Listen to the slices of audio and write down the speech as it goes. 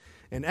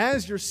And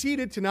as you're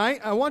seated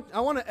tonight, I want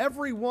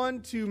everyone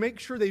to make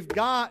sure they've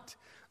got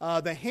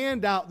the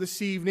handout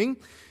this evening.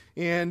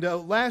 And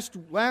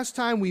last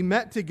time we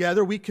met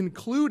together, we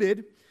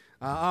concluded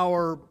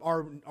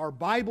our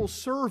Bible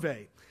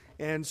survey.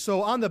 And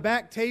so on the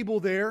back table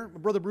there,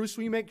 Brother Bruce,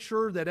 will you make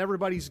sure that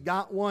everybody's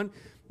got one?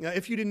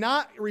 If you did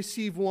not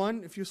receive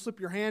one, if you slip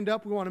your hand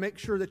up, we want to make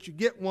sure that you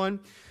get one.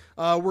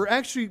 We're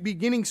actually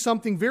beginning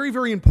something very,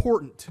 very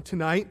important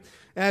tonight,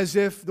 as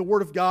if the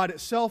Word of God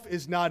itself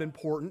is not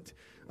important.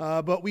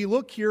 But we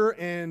look here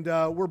and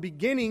we're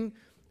beginning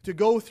to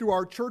go through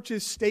our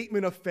church's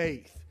statement of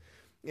faith.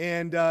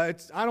 And I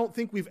don't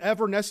think we've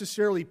ever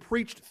necessarily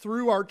preached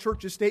through our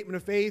church's statement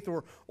of faith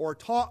or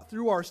taught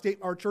through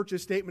our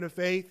church's statement of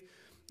faith.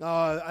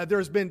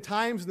 There's been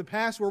times in the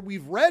past where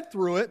we've read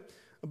through it,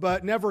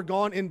 but never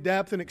gone in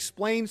depth and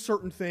explained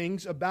certain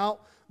things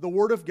about the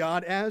Word of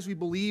God as we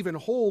believe and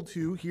hold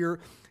to here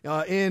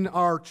in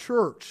our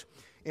church.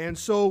 And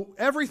so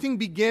everything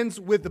begins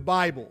with the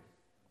Bible.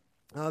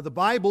 The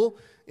Bible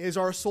is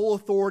our sole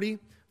authority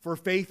for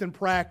faith and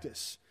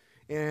practice.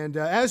 And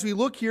as we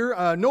look here,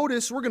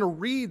 notice we're going to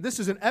read, this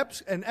is an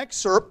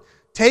excerpt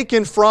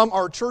taken from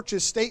our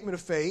church's statement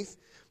of faith.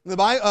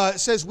 It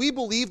says, "We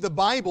believe the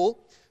Bible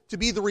to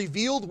be the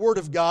revealed Word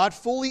of God,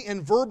 fully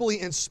and verbally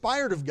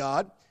inspired of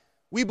God.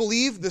 We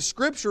believe the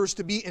Scriptures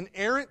to be the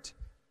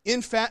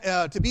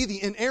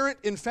inerrant,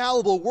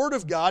 infallible Word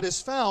of God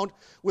is found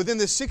within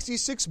the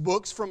 66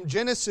 books from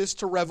Genesis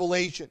to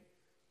Revelation.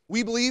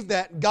 We believe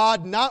that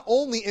God not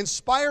only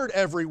inspired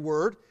every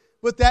word,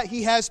 but that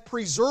He has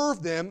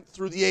preserved them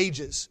through the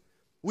ages.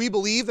 We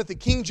believe that the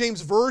King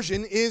James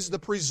Version is the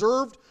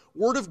preserved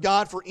Word of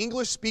God for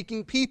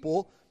English-speaking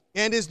people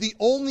and is the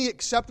only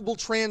acceptable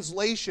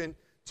translation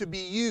to be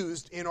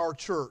used in our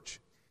church."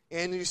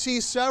 And you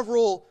see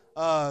several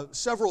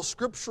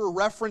scripture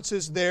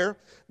references there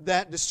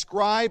that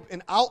describe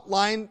and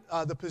outline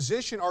the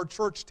position our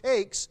church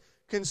takes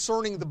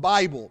concerning the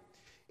Bible.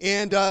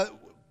 And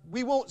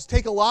we won't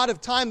take a lot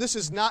of time. This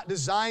is not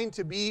designed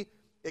to be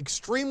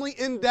extremely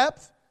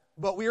in-depth,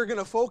 but we are going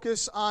to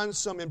focus on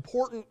some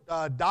important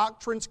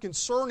doctrines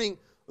concerning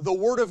the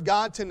Word of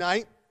God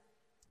tonight,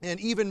 and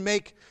even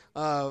make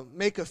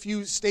a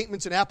few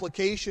statements and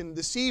application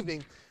this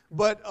evening.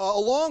 But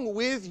along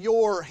with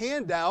your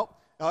handout,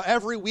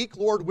 every week,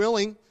 Lord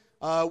willing,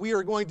 we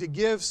are going to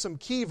give some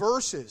key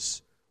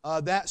verses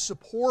that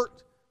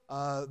support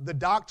the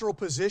doctrinal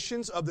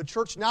positions of the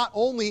church. Not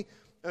only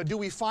do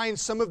we find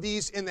some of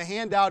these in the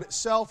handout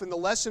itself, in the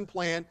lesson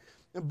plan,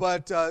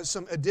 but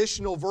some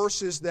additional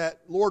verses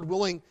that, Lord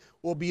willing,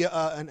 will be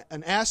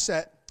an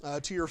asset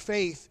to your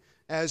faith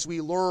as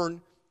we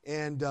learn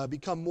and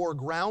become more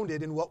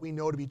grounded in what we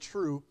know to be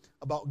true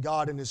about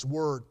God and His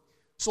Word.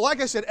 So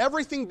like I said,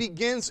 everything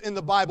begins in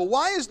the Bible.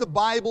 Why is the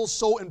Bible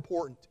so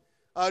important?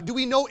 Do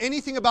we know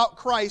anything about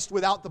Christ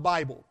without the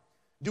Bible?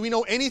 Do we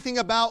know anything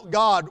about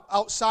God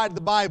outside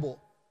the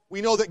Bible?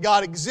 We know that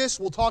God exists.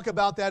 We'll talk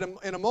about that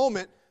in a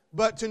moment.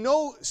 But to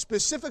know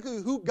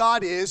specifically who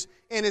God is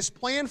and His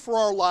plan for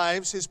our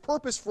lives, His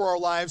purpose for our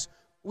lives,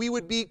 we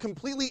would be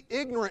completely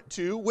ignorant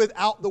to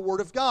without the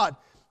Word of God.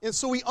 And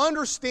so we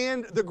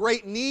understand the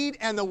great need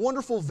and the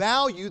wonderful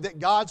value that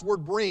God's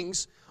Word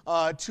brings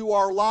to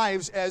our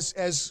lives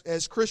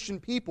as Christian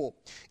people.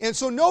 And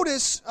so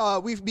notice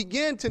we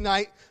begin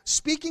tonight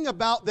speaking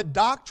about the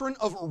doctrine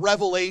of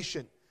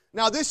revelation.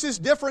 Now this is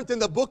different than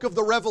the book of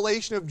the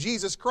Revelation of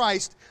Jesus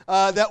Christ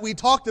that we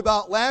talked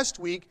about last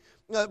week.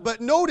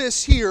 But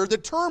notice here, the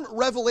term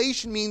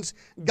revelation means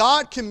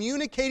God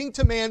communicating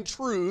to man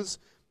truths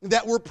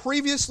that were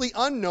previously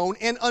unknown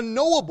and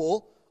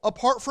unknowable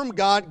apart from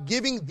God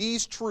giving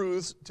these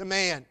truths to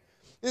man.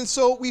 And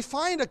so we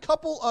find a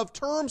couple of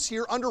terms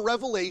here under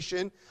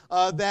Revelation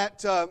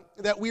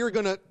that we are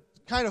going to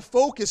kind of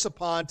focus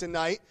upon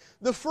tonight.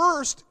 The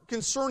first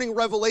concerning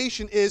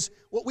revelation is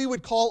what we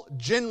would call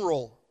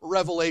general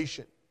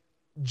revelation.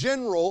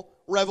 General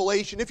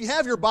revelation. If you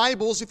have your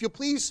Bibles, if you'll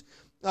please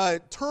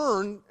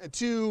turn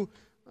to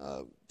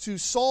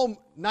Psalm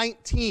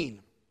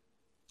 19.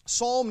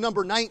 Psalm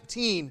number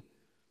 19.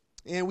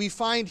 And we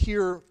find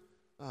here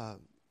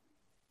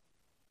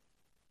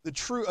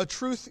a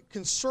truth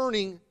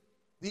concerning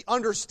the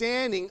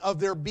understanding of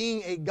there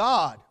being a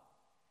God.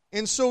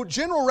 And so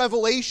general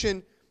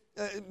revelation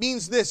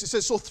means this. It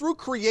says, so through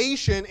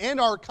creation and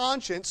our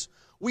conscience,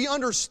 we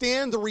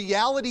understand the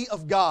reality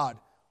of God.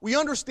 We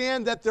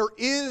understand that there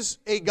is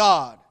a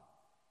God.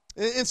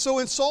 And so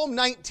in Psalm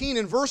 19,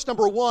 in verse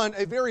number 1,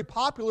 a very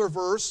popular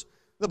verse,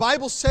 the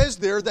Bible says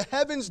there, "The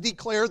heavens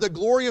declare the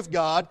glory of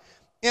God,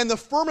 and the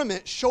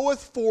firmament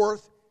showeth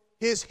forth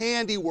His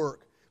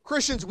handiwork."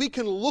 Christians, we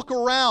can look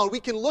around, we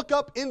can look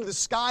up into the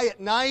sky at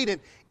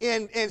night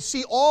and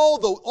see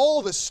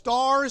all the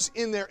stars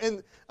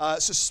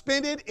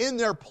suspended in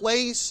their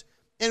place,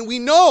 and we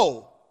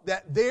know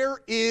that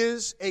there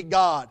is a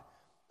God.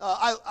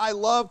 I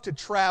love to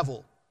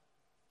travel.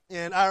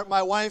 And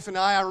my wife and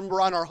I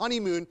remember on our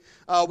honeymoon,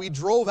 we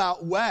drove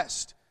out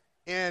west.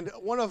 And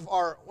one of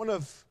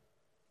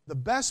the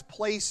best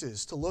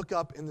places to look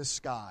up in the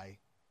sky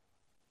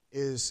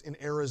is in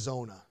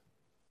Arizona.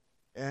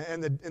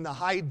 And in the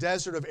high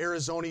desert of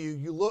Arizona,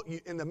 you look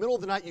in the middle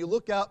of the night, you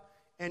look up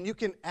and you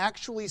can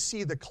actually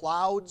see the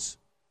clouds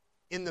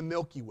in the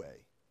Milky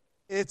Way.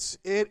 It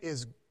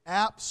is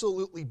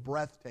absolutely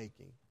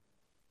breathtaking.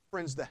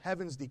 Friends, the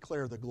heavens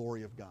declare the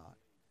glory of God.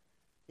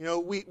 You know,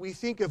 we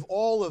think of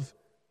all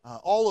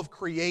of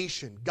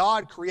creation.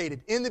 God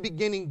created. In the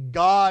beginning,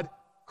 God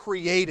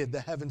created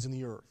the heavens and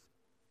the earth.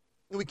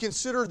 And we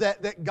consider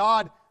that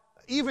God,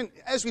 even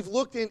as we've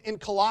looked in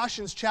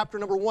Colossians chapter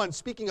number 1,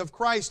 speaking of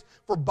Christ,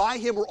 for by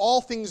Him were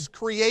all things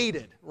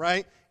created,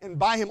 right? And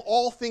by Him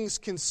all things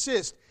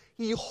consist.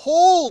 He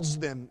holds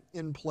them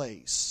in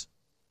place.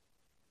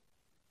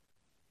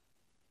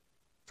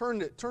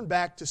 Turn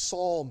back to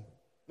Psalm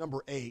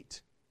number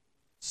 8.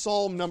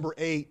 Psalm number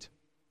 8.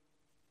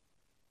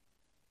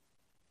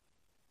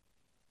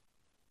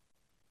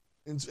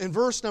 In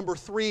verse number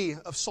 3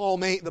 of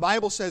Psalm 8, the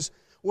Bible says,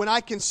 "When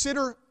I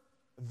consider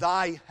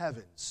thy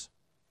heavens,"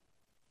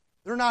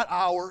 they're not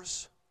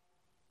ours.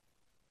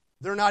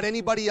 They're not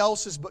anybody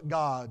else's but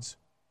God's.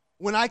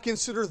 When I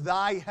consider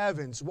thy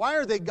heavens. Why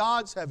are they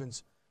God's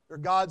heavens? They're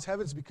God's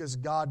heavens because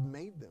God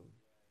made them.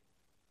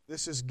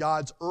 This is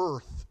God's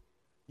earth.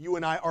 You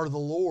and I are the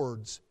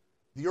Lord's.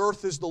 The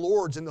earth is the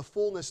Lord's and the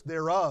fullness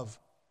thereof.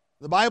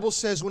 The Bible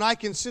says, "When I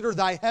consider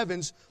thy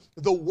heavens,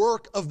 the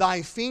work of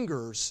thy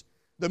fingers,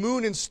 the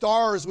moon and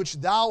stars which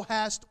thou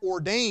hast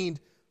ordained,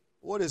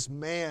 what is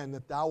man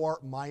that thou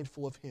art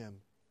mindful of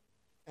him?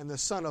 And the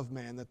Son of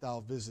Man that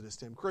thou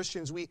visitest him."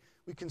 Christians, we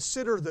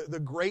consider the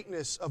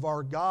greatness of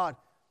our God.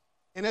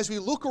 And as we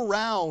look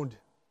around,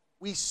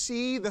 we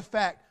see the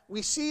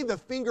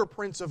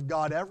fingerprints of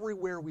God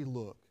everywhere we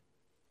look.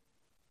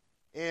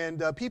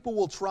 And people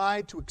will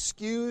try to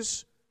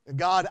excuse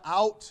God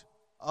out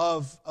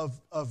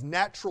of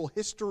natural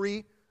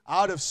history,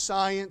 out of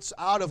science,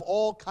 out of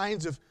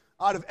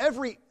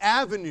every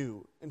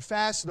avenue and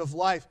facet of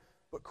life.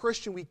 But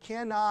Christian, we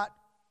cannot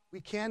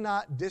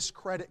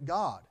discredit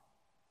God.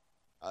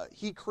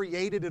 He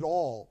created it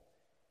all.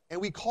 And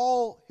we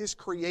call His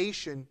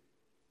creation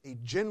a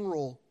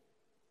general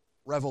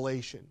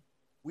revelation.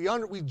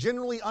 We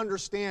generally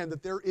understand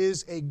that there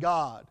is a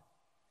God.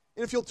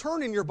 And if you'll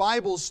turn in your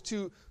Bibles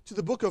to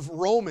the book of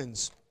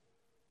Romans,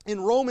 in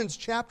Romans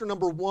chapter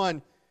number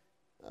 1,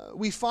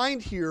 we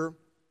find here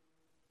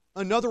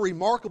another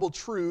remarkable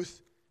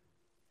truth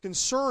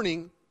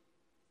concerning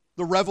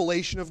the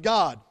revelation of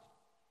God.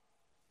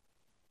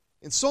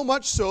 And so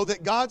much so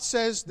that God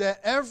says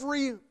that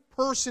every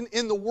person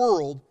in the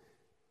world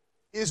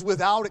is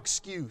without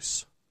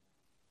excuse.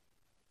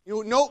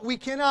 We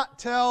cannot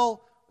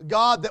tell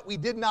God that we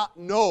did not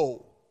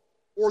know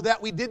or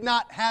that we did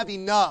not have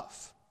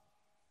enough.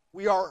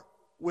 We are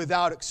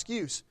without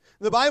excuse.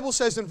 The Bible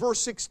says in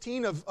verse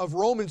 16 of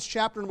Romans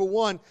chapter number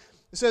 1,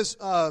 it says,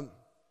 it'd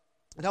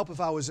help if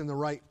I was in the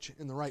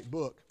right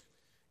book.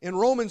 In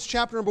Romans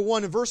chapter number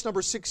 1 and verse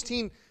number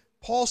 16,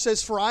 Paul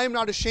says, "For I am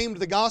not ashamed of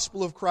the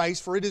gospel of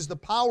Christ, for it is the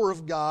power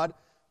of God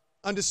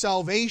unto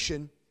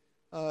salvation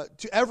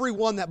to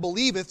everyone that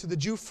believeth, to the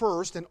Jew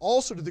first, and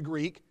also to the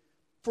Greek.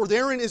 For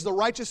therein is the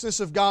righteousness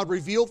of God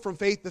revealed from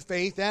faith to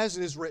faith, as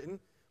it is written,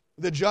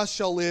 the just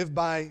shall live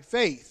by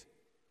faith.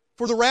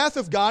 For the wrath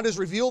of God is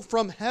revealed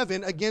from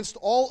heaven against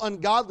all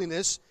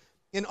ungodliness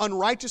and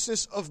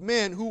unrighteousness of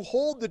men who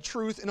hold the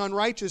truth in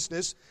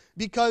unrighteousness,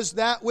 because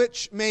that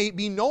which may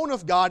be known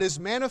of God is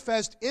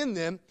manifest in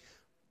them."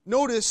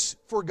 Notice,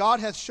 "For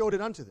God hath showed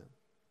it unto them."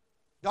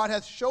 God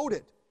hath showed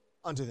it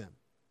unto them.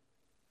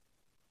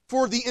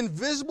 "For the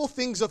invisible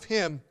things of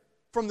Him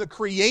from the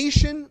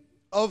creation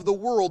of the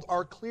world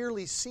are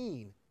clearly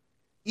seen,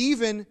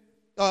 being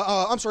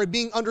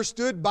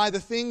understood by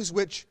the things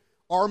which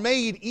are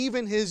made,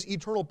 even His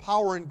eternal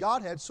power and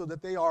Godhead, so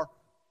that they are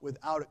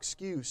without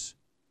excuse."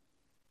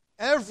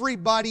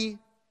 Everybody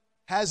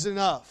has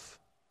enough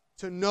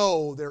to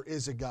know there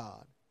is a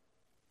God,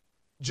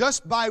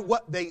 just by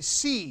what they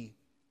see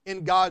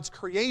in God's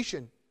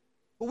creation.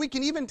 But we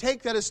can even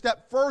take that a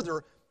step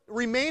further.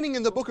 Remaining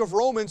in the book of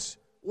Romans,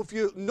 if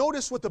you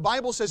notice what the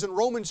Bible says in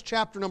Romans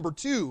chapter number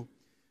 2,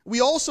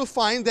 we also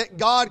find that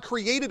God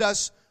created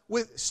us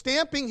with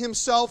stamping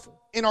Himself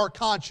in our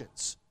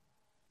conscience.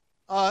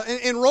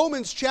 In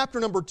Romans chapter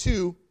number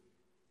 2,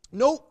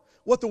 note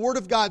what the Word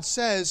of God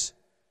says.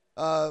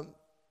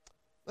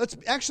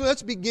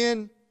 Let's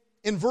begin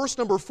in verse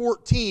number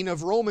 14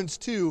 of Romans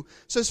 2.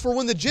 It says, "For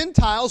when the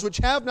Gentiles, which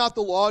have not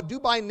the law, do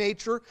by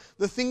nature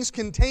the things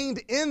contained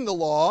in the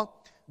law,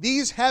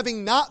 these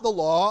having not the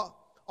law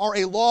are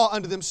a law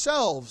unto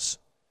themselves."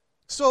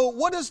 So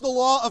what does the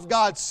law of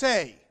God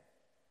say?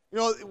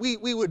 Let's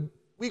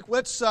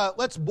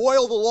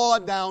boil the law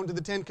down to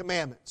the 10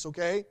 Commandments,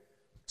 okay?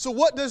 So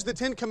what does the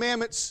 10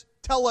 Commandments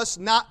tell us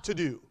not to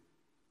do?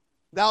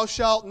 Thou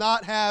shalt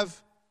not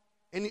have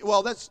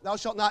thou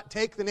shalt not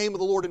take the name of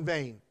the Lord in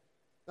vain.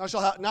 Thou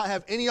shalt not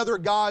have any other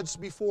gods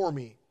before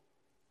me.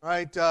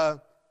 Right? I'm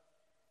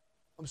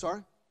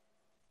sorry?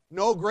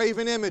 No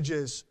graven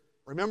images.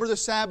 Remember the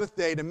Sabbath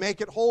day to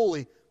make it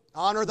holy.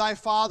 Honor thy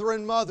father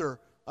and mother.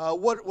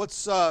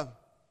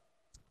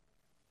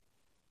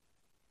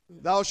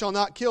 Thou shalt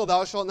not kill,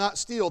 thou shalt not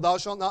steal, thou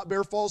shalt not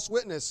bear false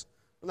witness,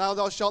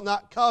 thou shalt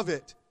not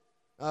covet.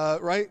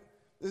 Right?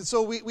 And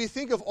so we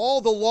think of all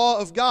the law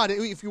of God.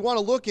 If you want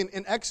to look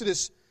in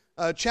Exodus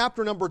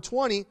chapter number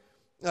 20,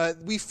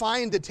 we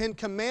find the Ten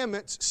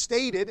Commandments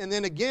stated, and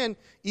then again,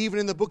 even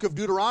in the book of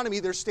Deuteronomy,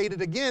 they're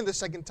stated again the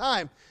second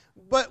time.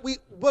 But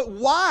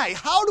why?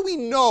 How do we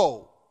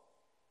know?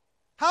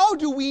 How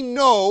do we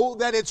know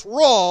that it's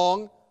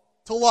wrong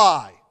to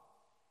lie?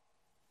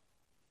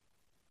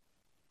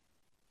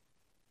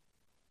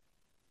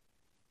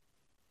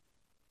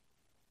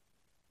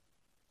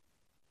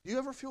 Do you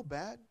ever feel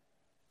bad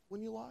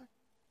when you lie?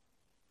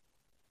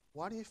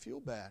 Why do you feel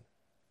bad?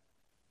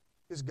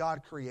 Because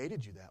God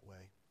created you that way.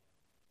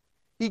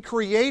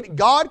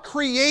 God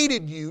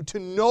created you to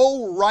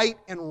know right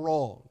and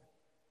wrong.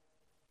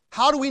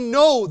 How do we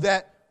know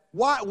that?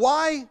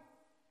 Why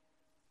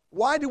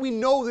do we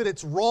know that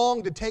it's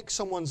wrong to take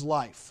someone's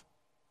life?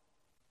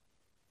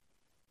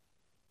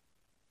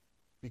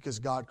 Because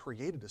God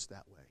created us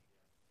that way.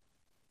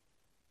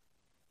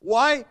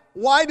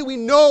 Why do we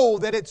know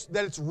that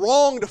it's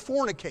wrong to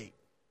fornicate?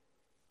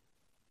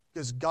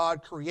 Because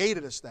God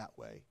created us that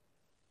way.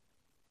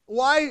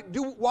 Why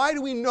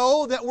do we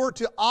know that we're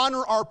to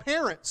honor our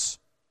parents?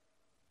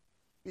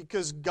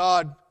 Because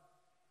God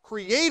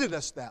created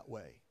us that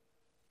way.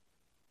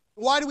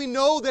 Why do we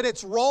know that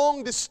it's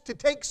wrong to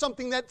take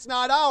something that's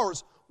not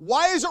ours?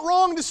 Why is it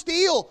wrong to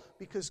steal?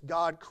 Because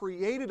God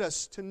created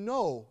us to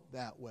know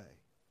that way.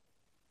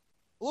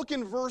 Look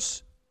in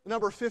verse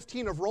number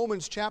 15 of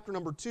Romans chapter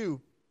number 2.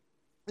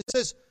 It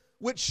says,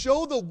 which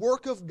show the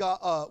work of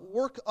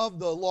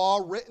the law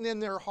written in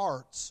their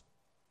hearts,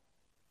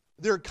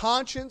 their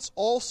conscience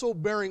also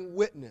bearing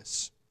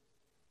witness,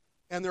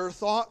 and their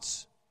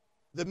thoughts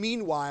the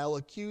meanwhile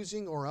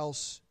accusing or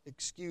else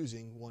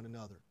excusing one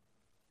another.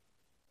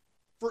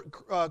 For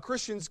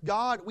Christians,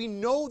 we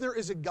know there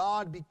is a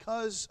God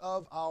because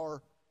of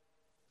our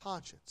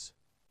conscience.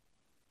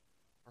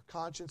 Our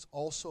conscience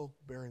also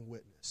bearing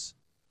witness.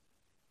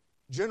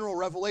 General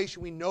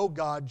revelation, we know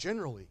God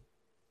generally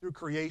through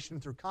creation,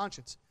 through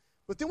conscience.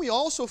 But then we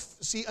also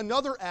see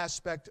another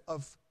aspect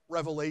of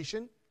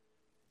revelation.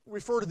 We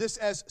refer to this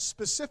as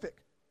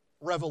specific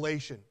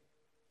revelation.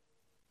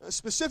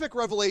 Specific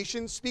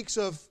revelation speaks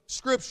of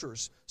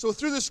Scriptures. So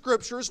through the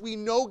Scriptures, we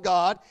know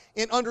God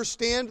and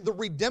understand the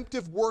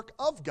redemptive work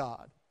of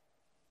God.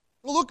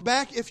 We'll look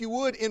back, if you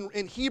would,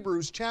 in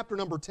Hebrews chapter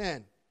number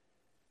 10.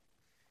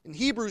 In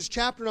Hebrews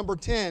chapter number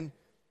 10,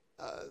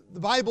 the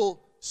Bible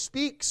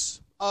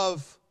speaks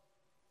of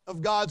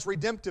God's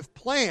redemptive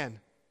plan.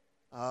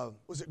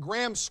 Was it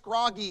Graham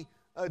Scroggie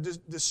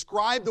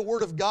described the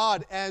Word of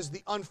God as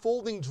the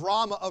unfolding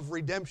drama of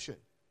redemption?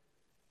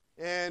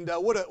 And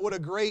what a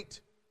great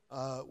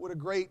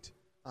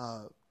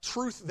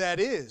truth that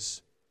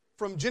is.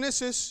 From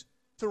Genesis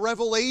to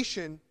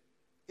Revelation,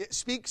 it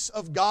speaks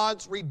of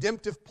God's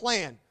redemptive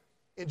plan.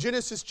 In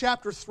Genesis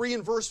chapter 3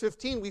 and verse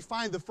 15, we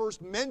find the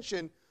first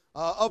mention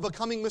of a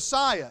coming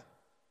Messiah.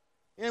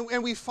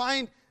 And we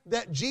find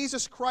that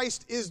Jesus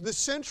Christ is the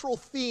central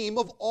theme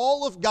of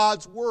all of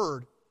God's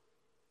Word.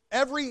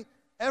 Every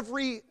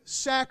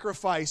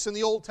sacrifice in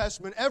the Old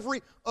Testament,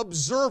 every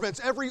observance,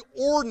 every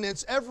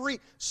ordinance, every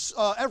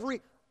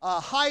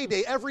high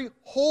day, every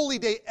holy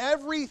day,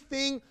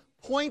 everything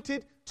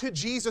pointed to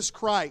Jesus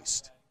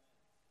Christ.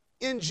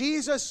 And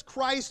Jesus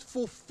Christ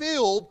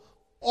fulfilled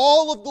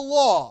all of the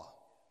law.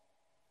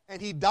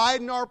 And He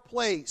died in our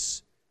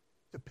place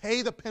to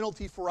pay the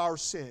penalty for our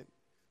sin,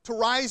 to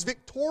rise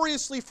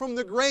victoriously from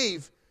the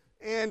grave,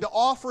 and to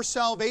offer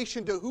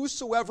salvation to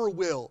whosoever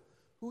will.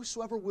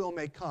 Whosoever will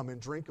may come and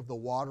drink of the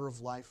water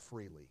of life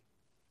freely.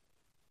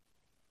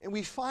 And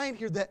we find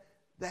here that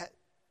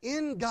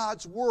in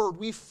God's Word,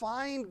 we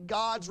find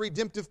God's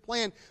redemptive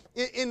plan.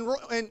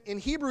 In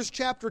Hebrews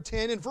chapter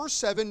 10, in verse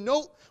 7,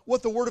 note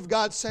what the Word of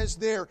God says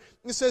there.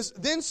 It says,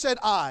 then said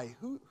I.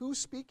 Who's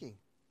speaking?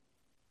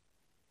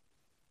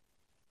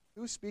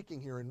 Who's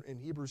speaking here in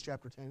Hebrews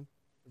chapter 10,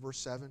 verse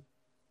 7?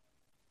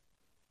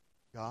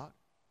 God?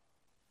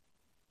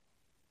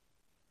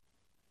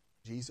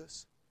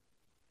 Jesus?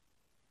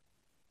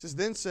 It says,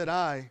 then said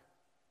I,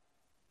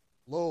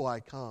 lo,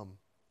 I come.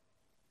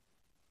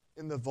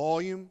 In the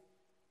volume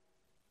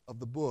of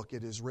the book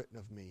it is written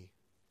of me,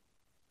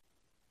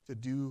 to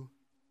do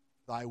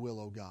thy will,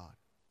 O God.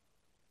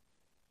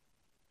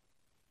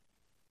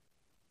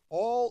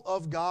 All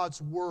of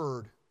God's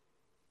Word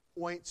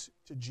points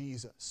to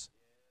Jesus.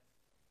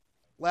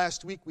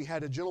 Last week we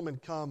had a gentleman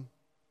come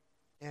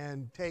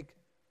and take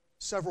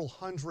several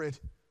hundred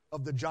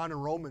of the John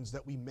and Romans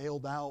that we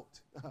mailed out.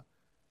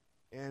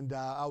 And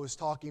I was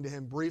talking to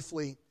him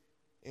briefly,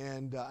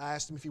 and I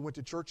asked him if he went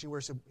to church anywhere.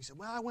 He said,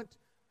 well, I went.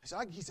 He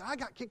said, I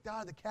got kicked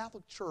out of the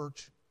Catholic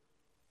Church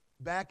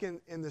back in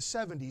the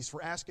 70s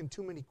for asking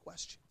too many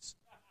questions.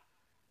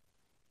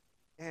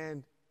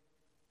 And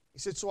he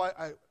said, so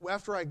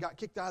after I got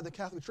kicked out of the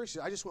Catholic Church, he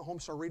said, I just went home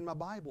and started reading my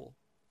Bible.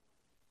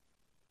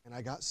 And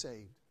I got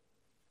saved.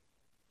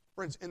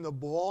 Friends, in the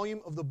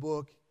volume of the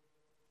book,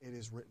 it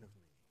is written of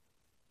me.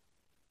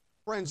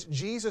 Friends,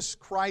 Jesus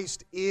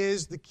Christ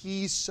is the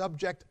key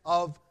subject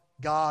of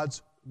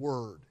God's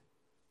Word.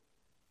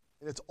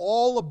 And it's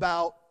all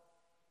about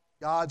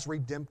God's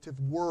redemptive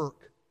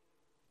work.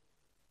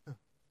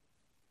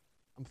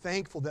 I'm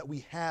thankful that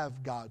we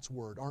have God's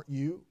Word, aren't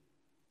you?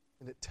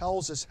 And it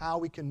tells us how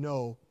we can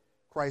know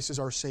Christ is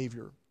our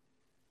Savior.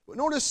 But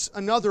notice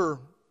another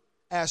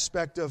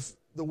aspect of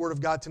the Word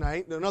of God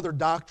tonight, another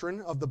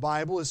doctrine of the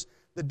Bible is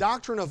the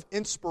doctrine of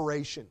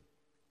inspiration.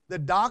 The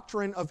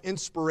doctrine of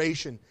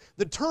inspiration.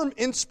 The term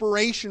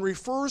inspiration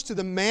refers to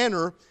the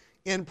manner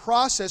and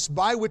process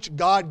by which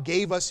God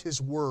gave us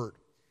His Word.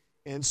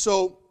 And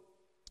so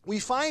we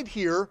find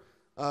here,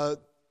 under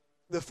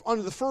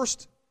the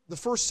first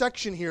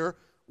section here,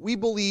 we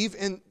believe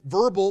in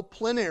verbal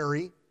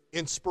plenary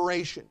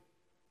inspiration.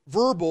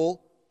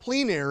 Verbal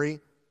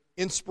plenary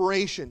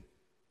inspiration.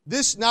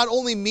 This not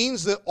only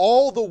means that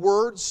all the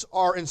words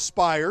are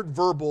inspired,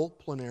 verbal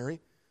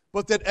plenary,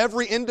 but that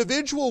every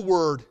individual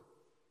word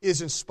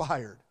is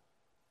inspired.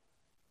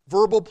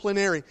 Verbal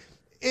plenary.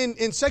 In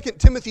 2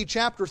 Timothy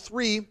chapter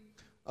 3,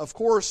 of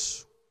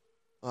course,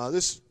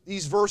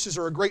 these verses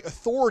are a great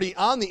authority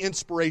on the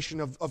inspiration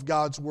of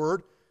God's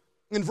Word.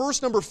 In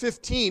verse number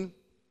 15,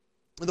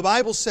 the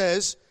Bible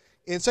says,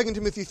 in 2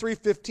 Timothy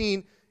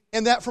 3:15,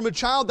 "And that from a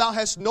child thou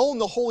hast known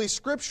the Holy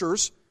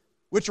Scriptures,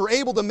 which are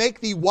able to make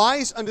thee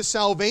wise unto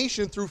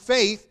salvation through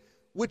faith,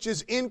 which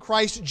is in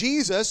Christ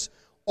Jesus.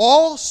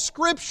 All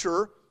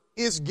Scripture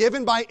is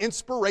given by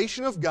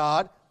inspiration of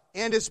God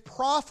and is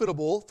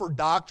profitable for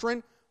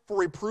doctrine, for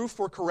reproof,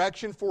 for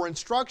correction, for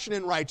instruction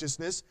in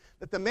righteousness,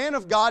 that the man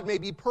of God may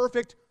be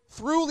perfect,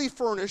 thoroughly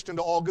furnished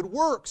unto all good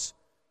works."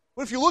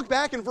 But if you look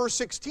back in verse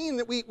 16,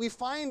 that we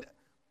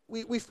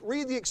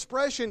read the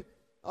expression,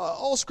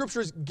 all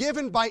Scripture is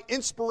given by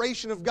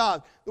inspiration of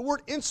God. The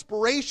word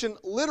inspiration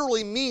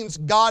literally means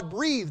God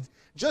breathed.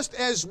 Just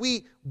as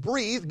we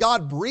breathe,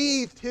 God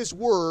breathed His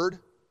Word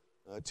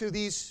to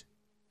these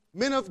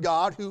men of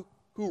God who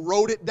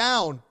wrote it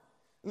down.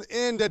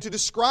 And to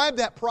describe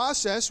that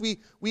process,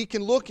 we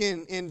can look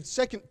in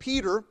 2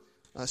 Peter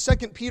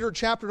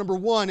chapter number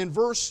 1, in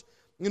verse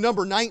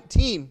number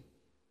 19.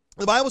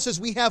 The Bible says,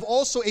 "We have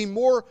also a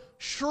more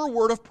sure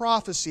word of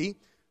prophecy,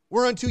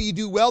 whereunto ye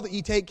do well that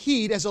ye take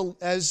heed,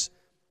 as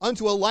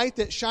unto a light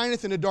that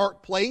shineth in a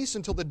dark place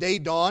until the day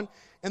dawn,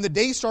 and the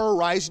day star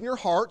arise in your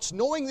hearts,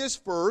 knowing this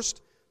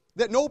first,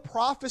 that no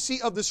prophecy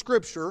of the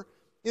Scripture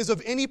is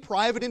of any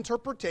private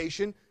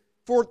interpretation,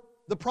 for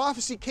the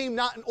prophecy came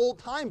not in old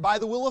time by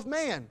the will of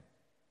man,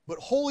 but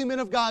holy men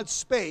of God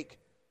spake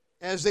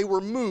as they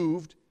were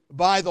moved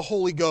by the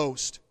Holy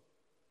Ghost."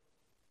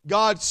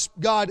 God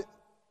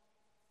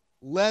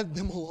led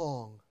them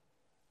along.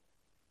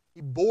 He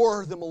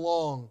bore them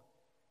along.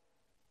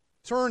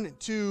 Turn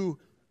to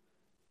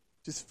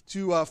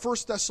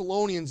 1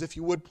 Thessalonians, if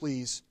you would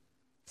please.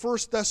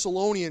 1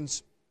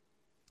 Thessalonians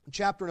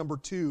chapter number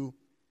 2.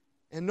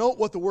 And note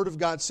what the Word of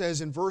God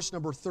says in verse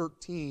number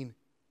 13.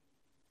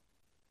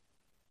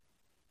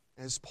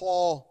 As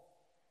Paul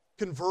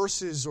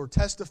converses or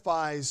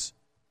testifies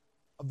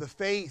of the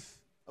faith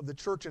of the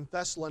church in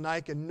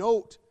Thessalonica,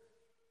 note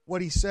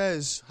what he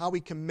says, how he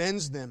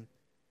commends them.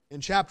 In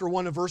chapter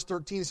 1 and verse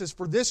 13, it says,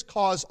 "For this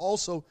cause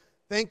also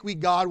thank we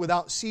God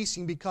without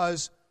ceasing,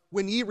 because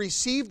when ye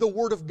received the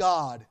Word of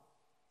God,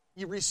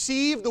 ye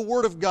received the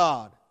Word of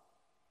God,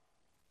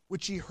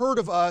 which ye heard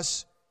of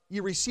us,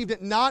 ye received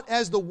it not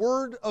as the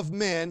word of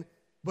men,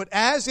 but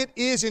as it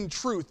is in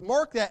truth."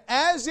 Mark that,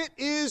 as it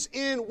is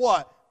in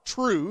what?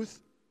 Truth,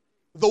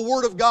 the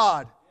Word of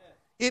God.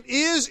 It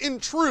is in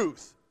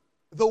truth,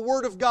 the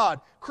Word of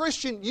God.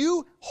 Christian,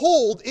 you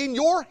hold in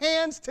your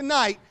hands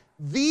tonight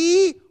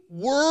the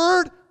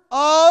Word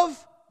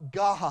of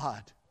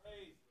God.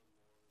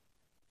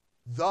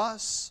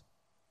 Thus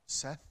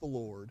saith the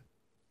Lord.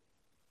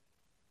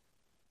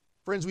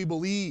 Friends, we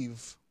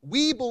believe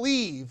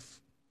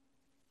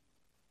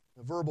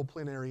the verbal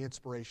plenary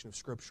inspiration of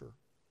Scripture.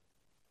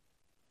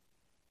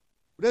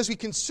 But as we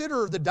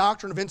consider the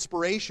doctrine of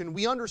inspiration,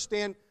 we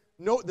understand,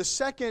 note the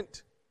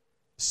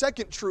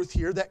second truth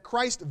here, that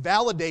Christ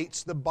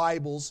validates the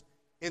Bible's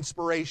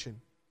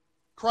inspiration.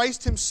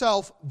 Christ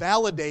Himself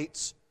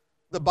validates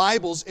the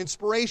Bible's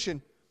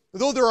inspiration.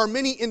 Though there are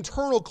many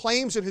internal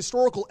claims and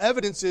historical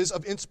evidences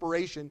of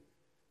inspiration,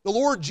 the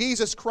Lord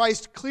Jesus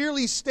Christ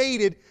clearly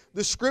stated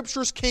the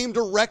Scriptures came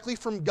directly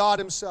from God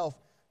Himself.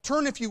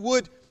 Turn, if you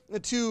would,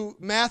 to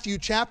Matthew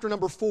chapter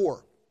number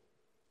 4.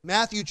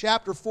 Matthew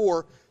chapter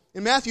 4.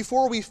 In Matthew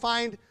 4 we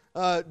find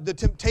the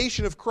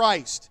temptation of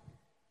Christ.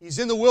 He's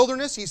in the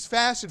wilderness, He's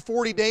fasted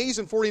 40 days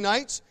and 40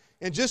 nights,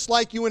 and just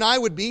like you and I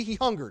would be, He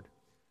hungered.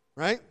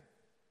 Right?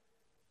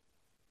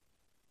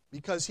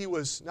 Because He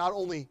was not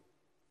only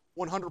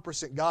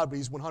 100% God, but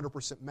He's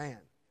 100% man.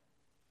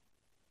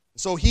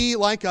 So He,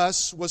 like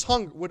us, was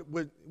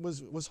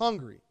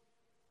hungry.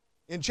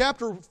 In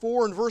chapter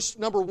 4 and verse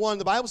number 1,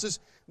 the Bible says,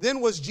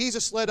 "Then was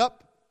Jesus led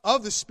up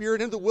of the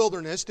Spirit into the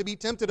wilderness to be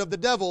tempted of the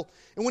devil.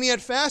 And when He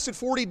had fasted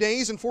 40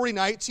 days and 40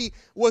 nights, He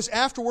was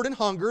afterward and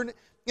hungered.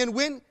 And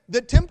when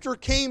the tempter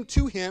came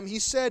to him, he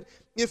said,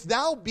 "If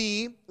thou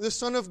be the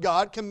Son of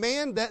God,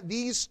 command that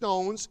these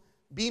stones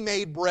be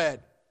made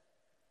bread."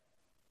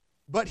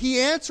 But he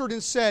answered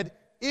and said,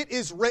 "It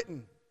is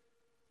written."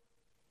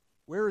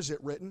 Where is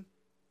it written?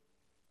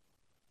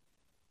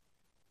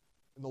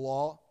 In the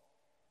law?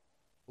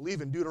 I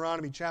believe in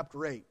Deuteronomy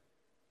chapter 8.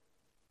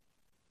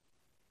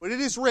 But it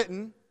is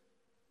written,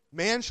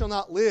 "Man shall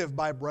not live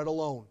by bread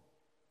alone,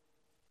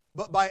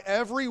 but by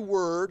every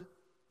word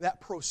that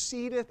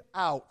proceedeth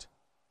out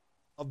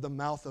of the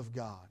mouth of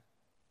God."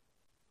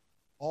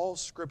 All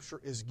Scripture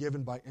is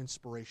given by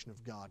inspiration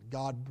of God.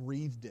 God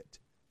breathed it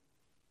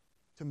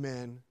to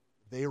men.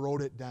 They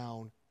wrote it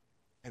down,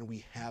 and we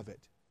have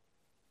it.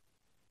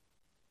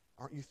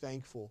 Aren't you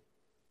thankful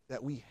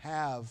that we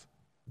have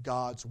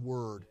God's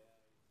Word?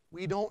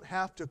 We don't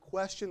have to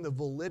question the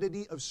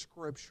validity of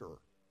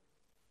Scripture,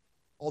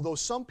 although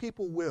some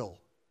people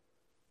will.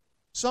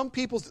 Some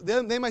people,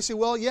 they might say,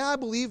 "Well, yeah, I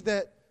believe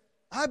that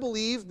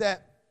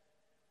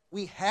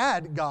we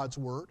had God's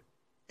Word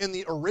in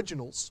the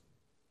originals."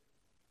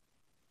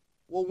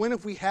 Well, when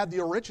have we had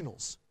the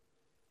originals?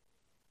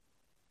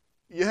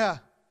 Yeah,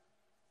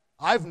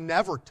 I've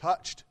never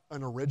touched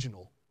an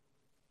original.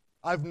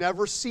 I've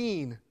never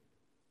seen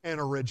an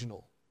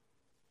original.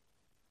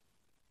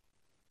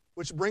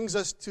 Which brings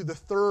us to the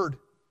third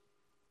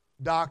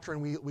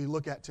doctrine we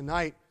look at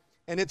tonight,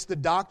 and it's the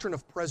doctrine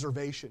of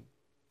preservation.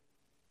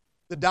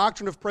 The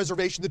doctrine of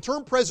preservation. The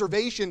term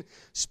preservation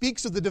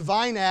speaks of the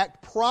divine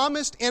act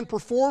promised and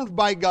performed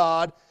by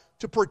God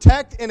to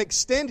protect and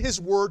extend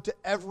His Word to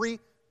every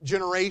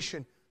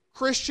generation.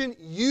 Christian,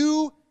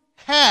 you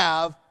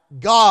have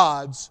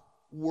God's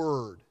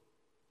Word.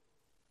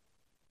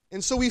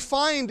 And so we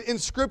find in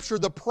Scripture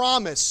the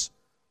promise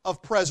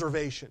of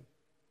preservation.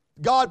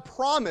 God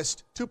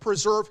promised to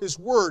preserve His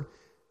Word.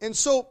 And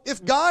so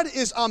if God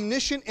is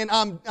omniscient and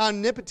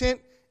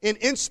omnipotent in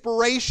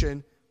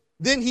inspiration,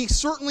 then He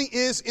certainly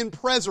is in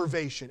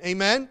preservation.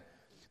 Amen?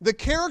 The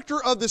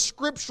character of the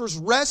Scriptures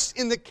rests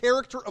in the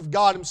character of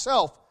God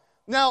Himself.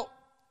 Now,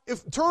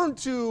 turn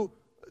to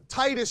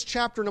Titus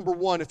chapter number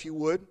 1, if you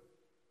would.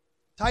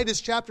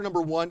 Titus chapter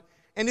number 1.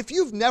 And if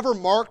you've never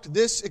marked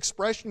this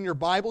expression in your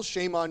Bible,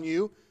 shame on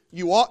you.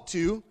 You ought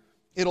to.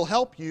 It'll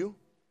help you.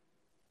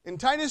 In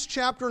Titus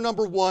chapter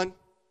number 1,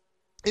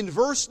 in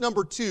verse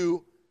number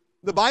 2,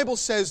 the Bible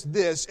says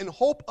this, "In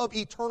hope of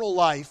eternal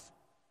life,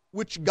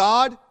 which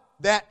God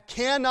that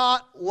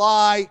cannot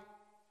lie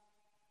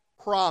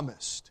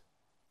promised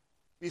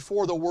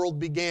before the world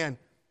began."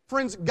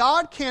 Friends,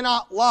 God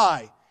cannot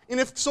lie. And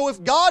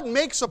if God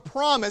makes a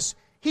promise,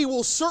 He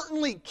will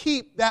certainly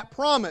keep that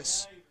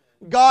promise.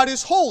 God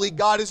is holy,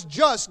 God is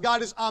just,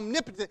 God is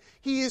omnipotent.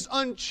 He is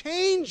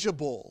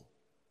unchangeable.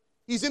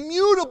 He's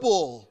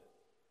immutable.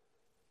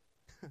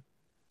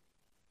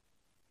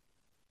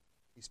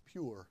 He's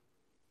pure.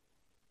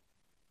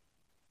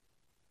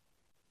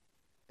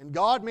 And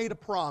God made a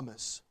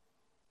promise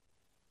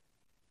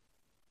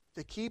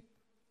to keep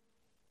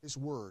His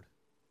Word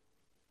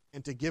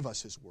and to give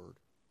us His Word.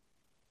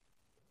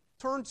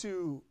 Turn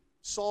to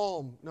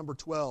Psalm number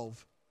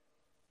 12.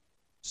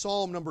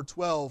 Psalm number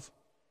 12.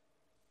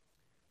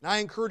 And I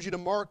encourage you to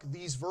mark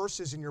these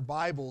verses in your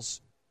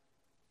Bibles.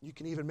 You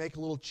can even make a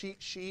little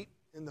cheat sheet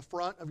in the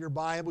front of your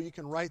Bible. You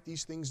can write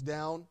these things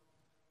down.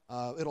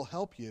 It'll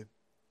help you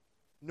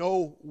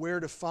know where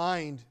to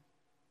find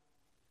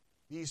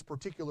these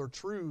particular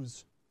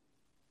truths.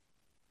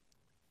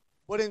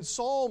 But in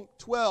Psalm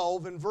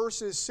 12, in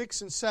verses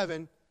 6 and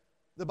 7,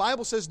 the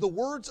Bible says, "The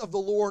words of the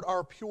Lord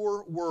are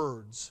pure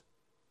words,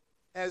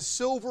 as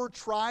silver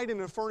tried in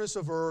a furnace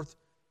of earth,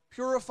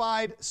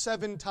 purified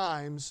 7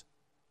 times."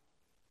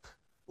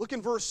 Look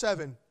in verse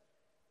 7.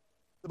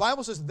 The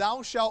Bible says,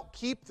 "Thou shalt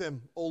keep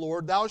them, O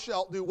Lord. Thou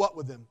shalt do what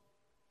with them?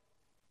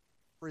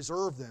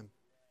 Preserve them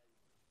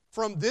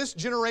from this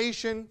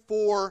generation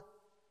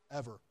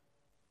forever.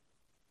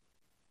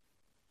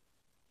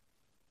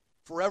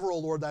 Forever, O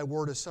Lord, Thy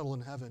word is settled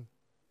in heaven."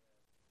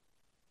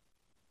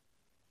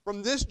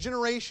 From this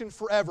generation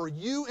forever,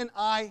 you and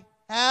I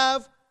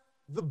have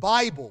the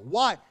Bible.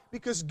 Why?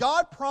 Because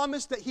God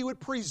promised that He would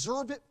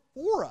preserve it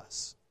for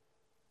us.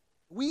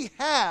 We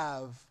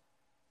have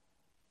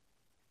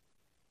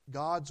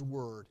God's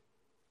Word,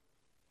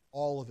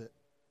 all of it.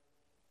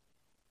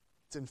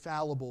 It's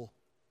infallible.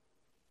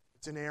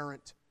 It's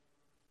inerrant.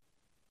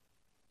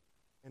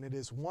 And it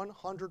is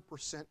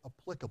 100%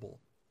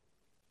 applicable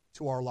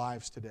to our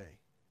lives today.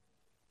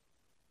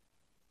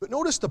 But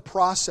notice the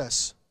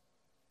process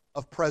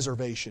of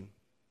preservation.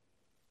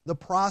 The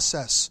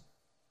process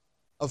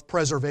of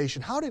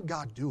preservation. How did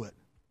God do it?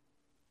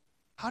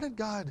 How did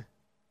God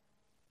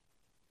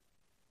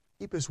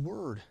keep His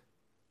Word?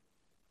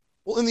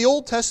 Well, in the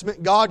Old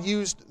Testament, God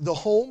used the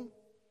home,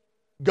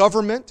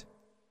 government,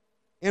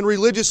 and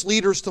religious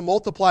leaders to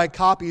multiply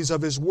copies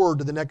of His Word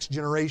to the next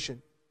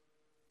generation.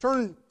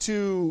 Turn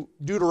to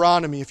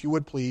Deuteronomy, if you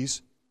would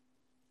please.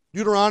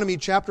 Deuteronomy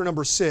chapter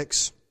number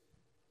 6.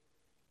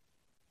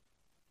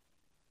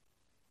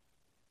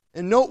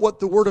 And note what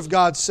the Word of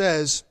God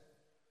says.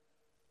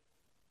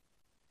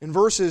 in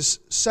verses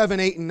 7,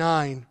 8, and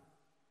 9.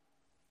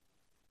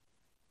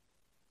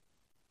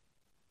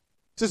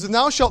 It says, "And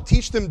thou shalt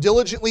teach them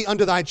diligently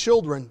unto thy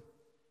children,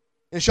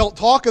 and shalt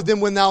talk of them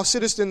when thou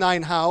sittest in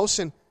thine house,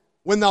 and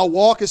when thou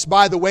walkest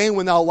by the way, and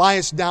when thou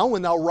liest down,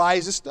 when thou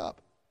risest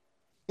up.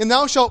 And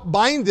thou shalt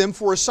bind them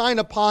for a sign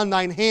upon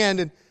thine hand,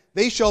 and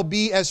they shall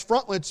be as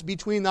frontlets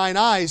between thine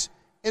eyes."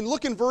 And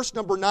look in verse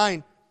number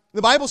 9.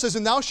 The Bible says,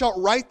 "And thou shalt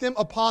write them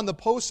upon the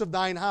posts of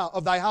thy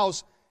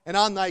house and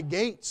on thy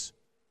gates."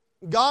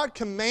 God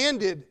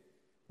commanded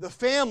the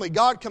family,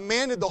 God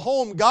commanded the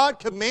home, God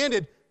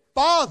commanded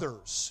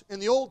fathers in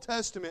the Old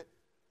Testament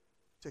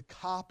to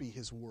copy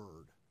His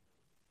Word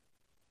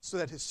so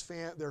that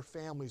their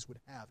families would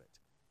have it.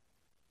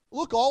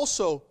 Look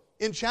also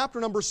in chapter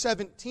number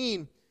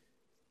 17.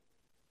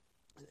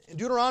 In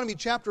Deuteronomy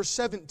chapter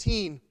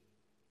 17,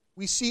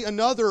 we see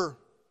another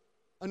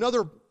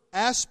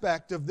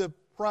aspect of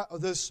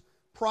this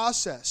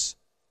process.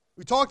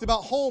 We talked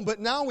about home, but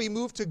now we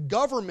move to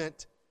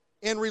government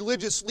and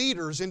religious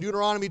leaders in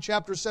Deuteronomy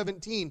chapter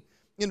 17.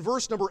 In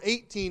verse number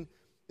 18,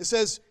 it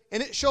says,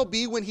 "And it shall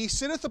be when he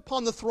sitteth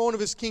upon the throne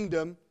of his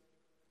kingdom,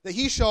 that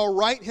he shall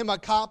write him a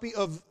copy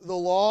of the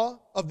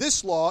law, of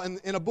this law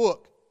in a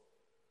book,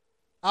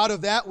 out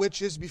of that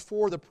which is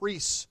before the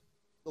priests,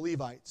 the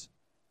Levites."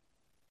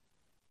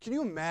 Can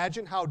you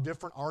imagine how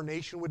different our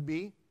nation would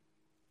be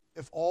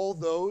if all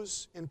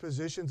those in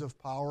positions of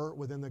power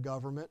within the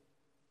government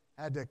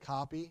had to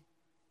copy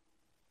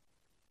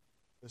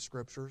the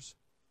Scriptures?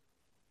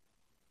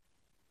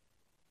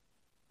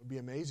 It would be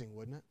amazing,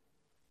 wouldn't it?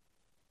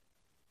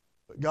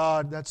 But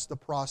God, that's the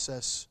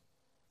process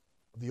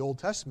of the Old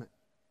Testament.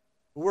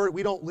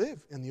 We don't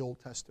live in the Old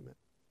Testament.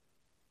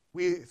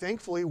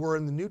 Thankfully, we're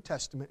in the New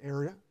Testament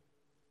area,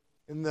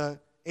 in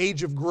the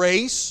age of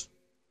grace.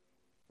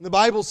 In the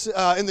Bible,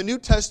 in the New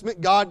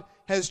Testament, God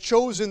has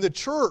chosen the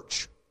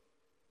church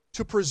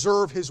to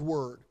preserve His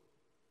Word.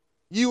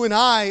 You and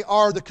I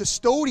are the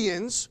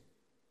custodians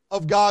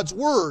of God's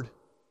Word.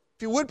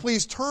 If you would,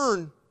 please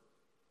turn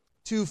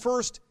to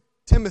 1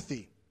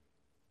 Timothy.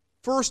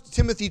 1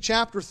 Timothy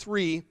chapter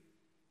 3,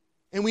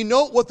 and we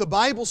note what the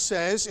Bible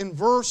says in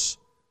verse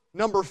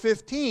number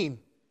 15.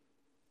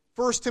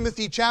 1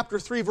 Timothy chapter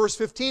 3, verse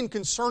 15,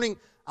 concerning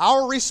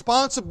our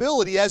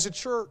responsibility as a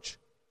church.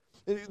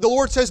 The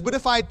Lord says,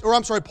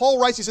 Paul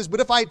writes, he says, "But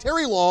if I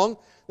tarry long,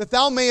 that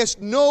thou mayest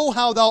know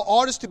how thou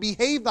oughtest to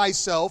behave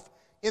thyself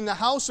in the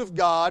house of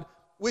God,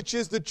 which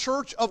is the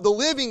church of the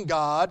living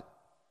God,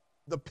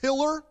 the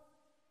pillar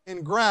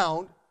and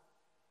ground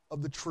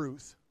of the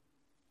truth."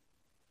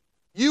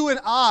 You and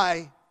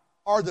I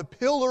are the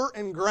pillar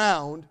and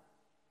ground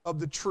of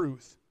the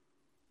truth.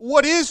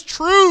 What is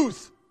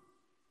truth?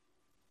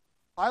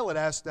 Pilate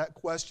asked that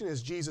question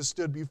as Jesus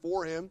stood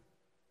before him.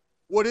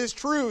 What is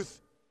truth?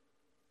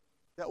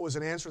 That was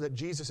an answer that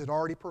Jesus had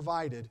already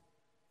provided.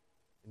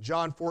 In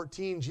John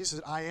 14, Jesus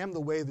said, "I am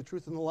the way, the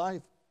truth, and the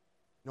life.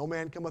 No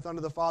man cometh unto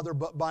the Father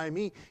but by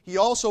me." He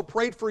also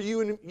prayed for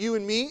you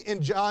and me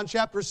in John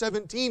chapter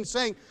 17,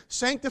 saying,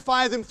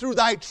 "Sanctify them through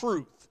thy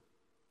truth.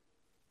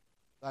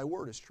 Thy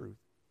word is truth."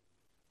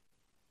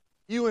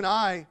 You and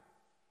I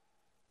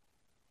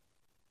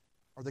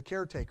are the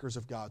caretakers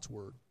of God's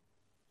Word.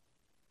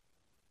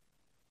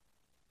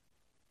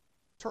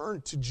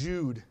 Turn to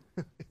Jude,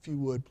 if you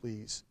would,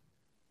 please.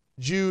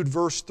 Jude,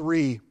 verse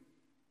 3. It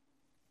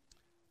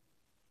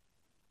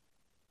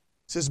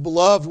says,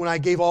 "Beloved, when I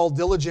gave all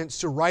diligence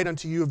to write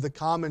unto you of the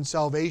common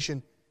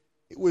salvation,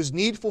 it was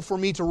needful for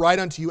me to write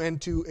unto you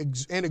and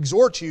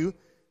exhort you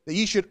that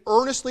ye should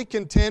earnestly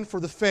contend for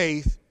the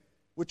faith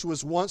which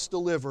was once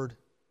delivered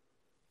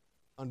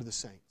unto the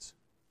saints."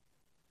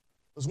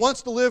 It was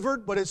once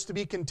delivered, but it's to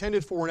be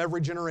contended for in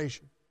every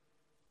generation.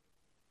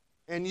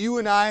 And you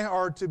and I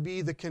are to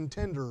be the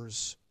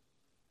contenders,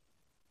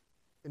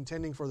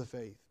 contending for the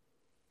faith,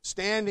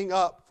 standing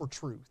up for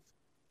truth.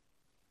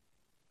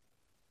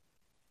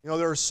 You know,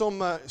 there are so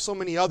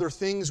many other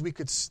things we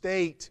could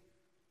state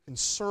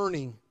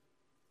concerning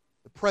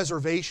the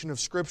preservation of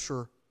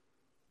Scripture,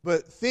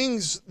 but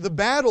the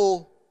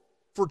battle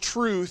for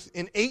truth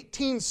in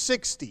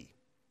 1860.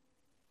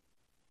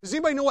 Does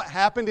anybody know what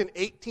happened in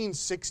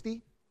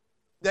 1860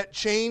 that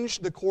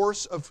changed the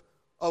course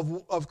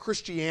of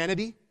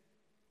Christianity?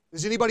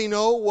 Does anybody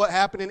know what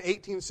happened in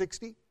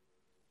 1860?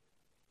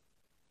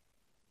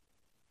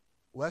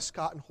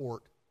 Westcott and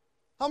Hort.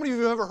 How many of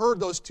you have ever heard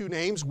those two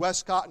names,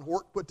 Westcott and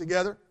Hort, put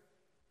together?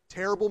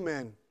 Terrible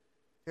men.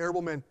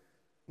 Terrible men.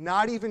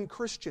 Not even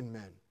Christian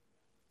men.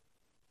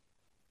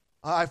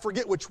 I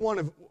forget which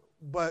one,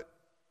 but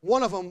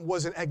one of them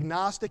was an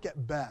agnostic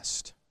at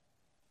best.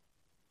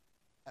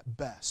 At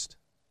best.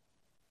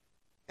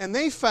 And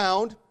they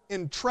found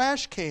in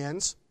trash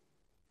cans,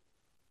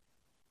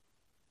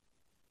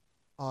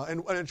 in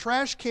a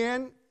trash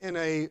can in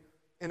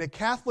a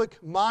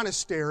Catholic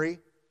monastery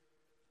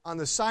on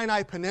the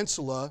Sinai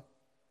Peninsula,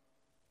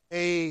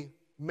 a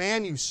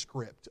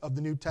manuscript of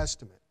the New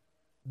Testament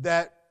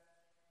that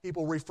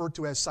people refer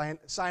to as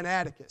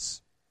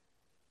Sinaiticus.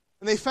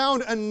 And they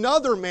found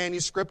another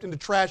manuscript in the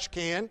trash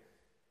can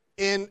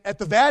at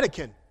the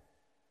Vatican.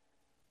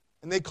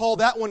 And they call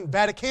that one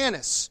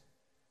Vaticanus.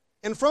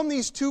 And from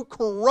these two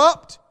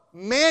corrupt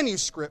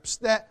manuscripts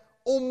that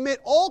omit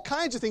all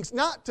kinds of things,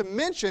 not to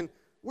mention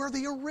where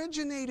they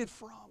originated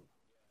from.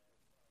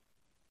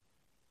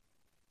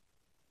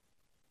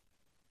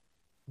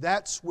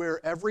 That's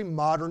where every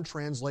modern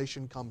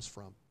translation comes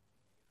from,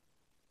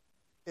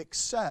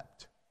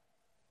 except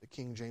the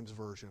King James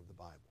Version of the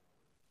Bible.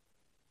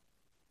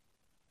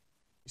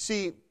 You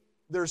see,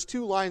 there's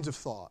two lines of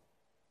thought.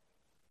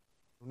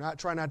 I'm not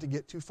trying not to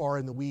get too far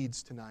in the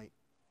weeds tonight.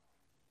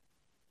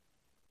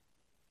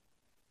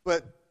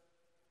 But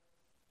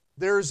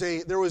there's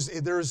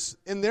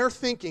in their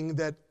thinking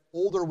that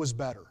older was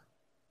better.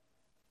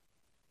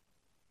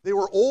 They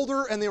were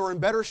older and they were in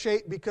better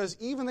shape because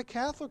even the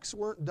Catholics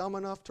weren't dumb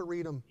enough to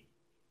read them.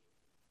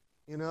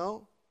 You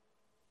know?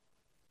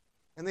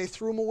 And they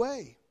threw them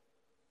away.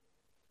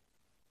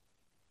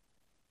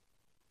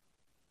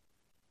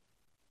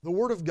 The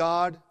Word of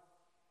God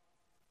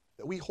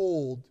that we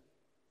hold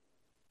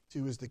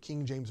to is the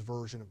King James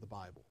Version of the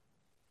Bible.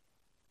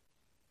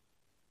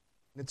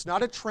 And it's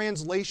not a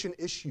translation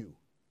issue.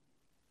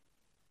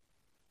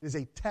 It is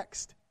a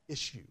text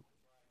issue.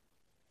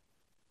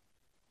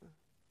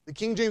 The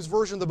King James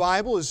Version of the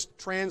Bible is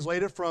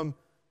translated from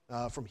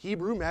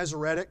Hebrew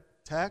Masoretic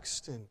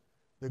text and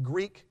the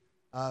Greek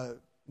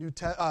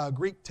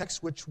Greek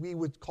text, which we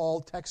would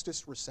call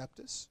Textus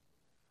Receptus.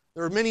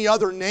 There are many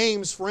other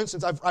names. For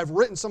instance, I've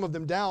written some of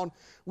them down.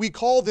 We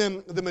call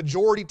them the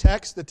majority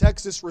text, the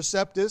Textus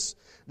Receptus,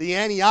 the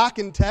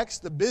Antiochian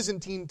text, the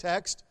Byzantine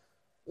text,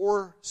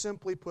 or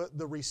simply put,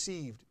 the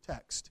received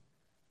text,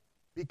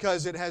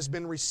 because it has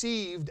been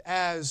received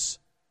as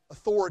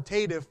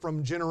authoritative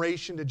from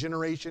generation to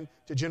generation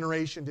to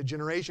generation to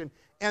generation.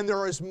 And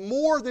there is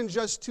more than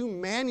just two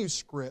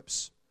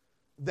manuscripts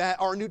that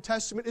our New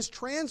Testament is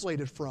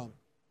translated from.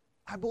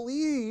 I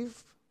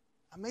believe,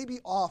 I may be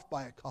off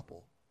by a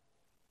couple,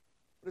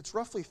 but it's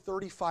roughly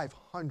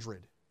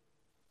 3,500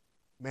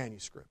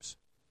 manuscripts,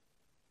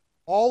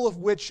 all of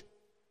which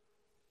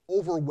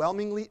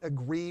overwhelmingly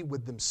agree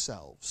with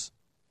themselves.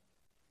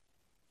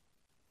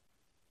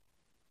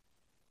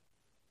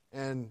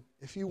 And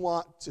if you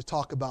want to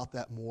talk about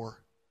that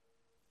more,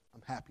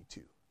 I'm happy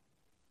to.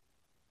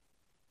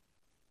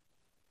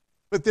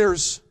 But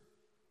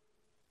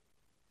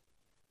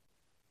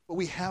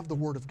we have the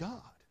Word of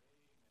God.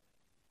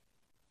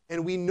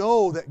 And we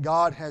know that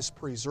God has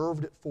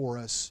preserved it for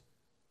us,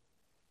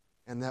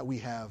 and that we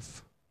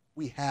have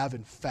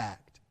in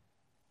fact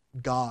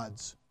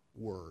God's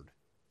Word.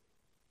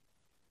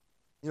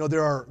 You know,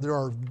 there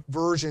are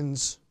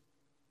versions,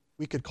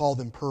 we could call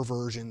them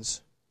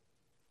perversions,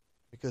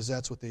 because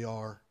that's what they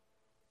are,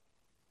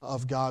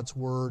 of God's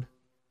Word.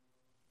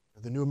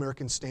 The New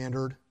American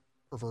Standard,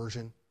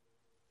 perversion.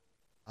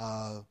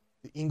 The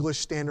English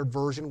Standard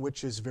Version,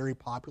 which is very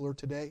popular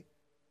today,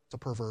 it's a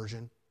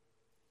perversion.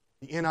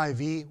 The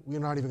NIV, we're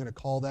not even going to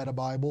call that a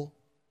Bible.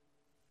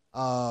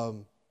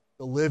 The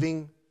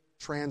Living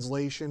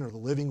Translation, or the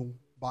Living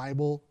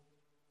Bible,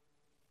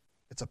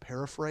 it's a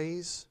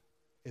paraphrase.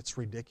 It's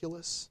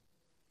ridiculous.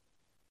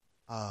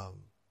 The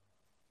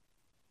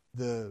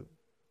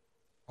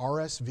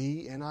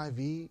RSV,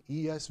 NIV,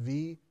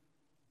 ESV,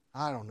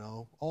 I don't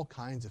know, all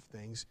kinds of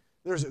things.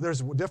 There's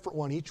a different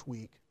one each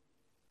week.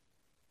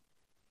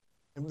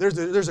 And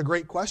there's a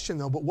great question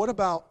though, but what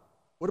about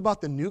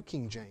the New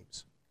King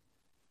James?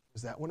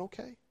 Is that one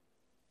okay?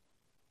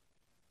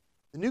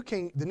 The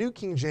New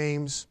King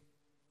James,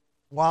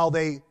 while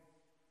they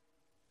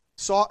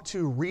sought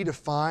to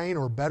redefine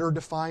or better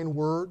define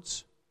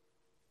words,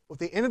 what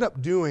they ended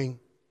up doing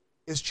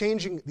is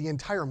changing the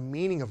entire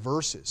meaning of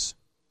verses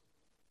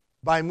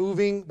by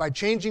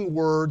changing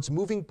words,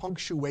 moving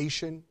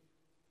punctuation.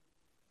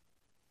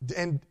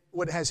 And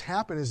what has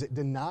happened is it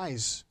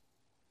denies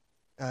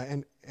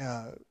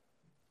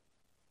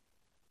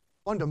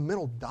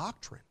fundamental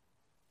doctrine,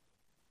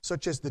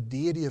 such as the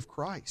deity of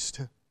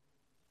Christ,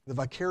 the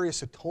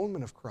vicarious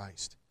atonement of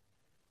Christ.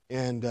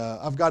 And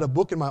I've got a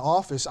book in my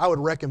office. I would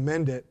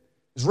recommend it.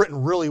 It's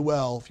written really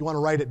well. If you want to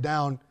write it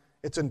down,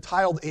 it's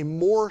entitled A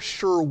More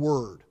Sure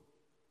Word.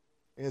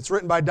 And it's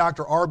written by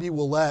Dr. R.B.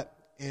 Willett,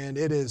 and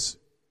it is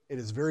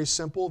very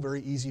simple,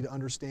 very easy to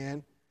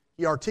understand.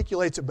 He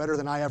articulates it better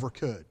than I ever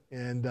could.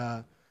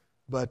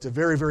 But a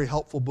very, very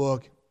helpful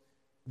book.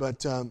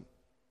 But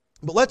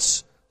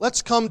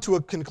let's come to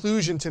a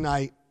conclusion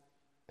tonight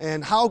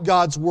and how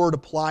God's Word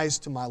applies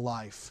to my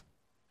life.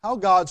 How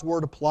God's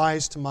Word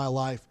applies to my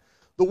life.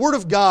 The Word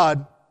of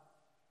God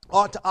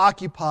ought to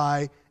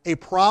occupy a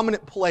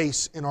prominent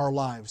place in our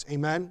lives.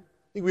 Amen?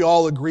 I think we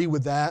all agree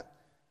with that.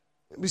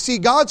 We see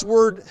God's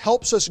Word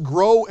helps us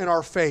grow in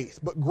our faith,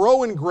 but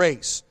grow in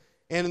grace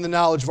and in the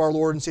knowledge of our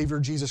Lord and Savior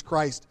Jesus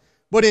Christ.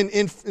 But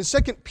in 2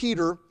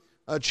 Peter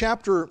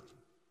chapter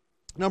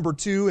number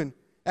 2, and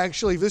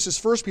actually this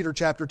is 1 Peter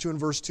chapter 2 and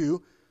verse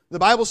 2, the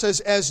Bible says,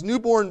 as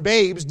newborn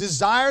babes,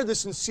 desire the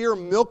sincere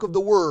milk of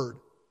the Word,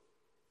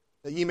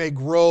 that ye may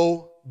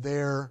grow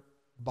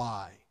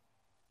thereby.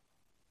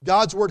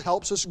 God's Word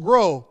helps us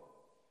grow.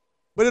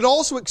 but it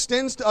also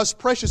extends to us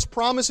precious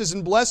promises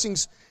and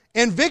blessings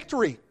and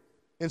victory.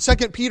 In 2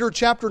 Peter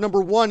chapter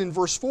number 1 and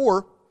verse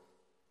 4,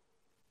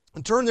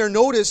 and turn there,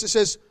 notice it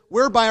says,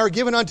 whereby are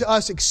given unto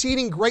us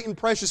exceeding great and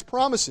precious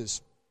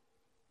promises,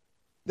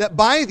 that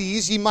by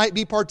these ye might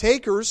be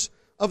partakers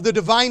of the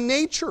divine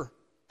nature,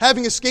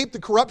 having escaped the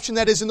corruption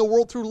that is in the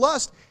world through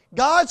lust.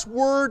 God's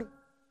Word,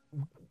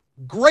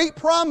 great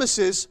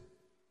promises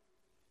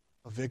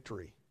of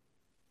victory.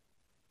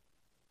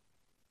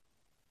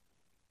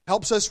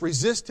 Helps us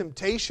resist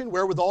temptation.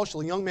 Wherewithal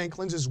shall a young man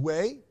cleanse his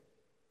way?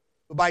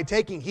 But by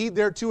taking heed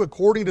thereto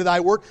according to thy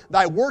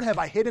word have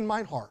I hid in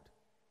mine heart,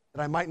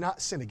 that I might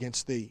not sin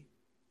against thee.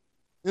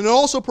 And it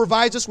also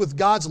provides us with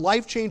God's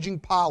life-changing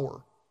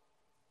power.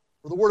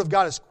 For the Word of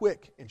God is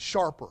quick and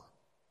sharper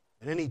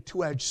than any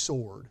two-edged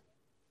sword.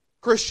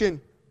 Christian,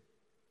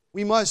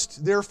 we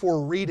must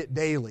therefore read it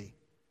daily.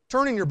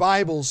 Turn in your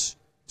Bibles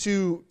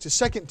to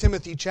 2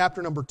 Timothy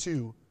chapter number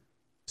 2.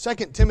 2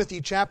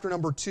 Timothy chapter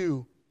number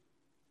 2.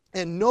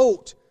 And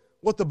note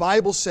what the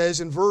Bible says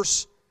in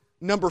verse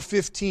number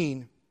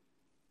 15.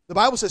 The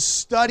Bible says,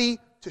 study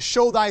to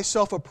show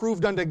thyself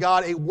approved unto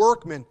God, a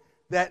workman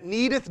that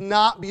needeth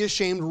not be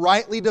ashamed,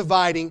 rightly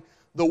dividing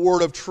the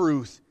word of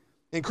truth.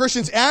 And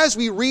Christians, as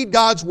we read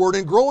God's Word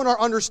and grow in our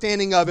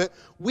understanding of it,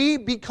 we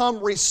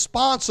become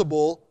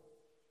responsible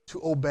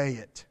to obey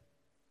it.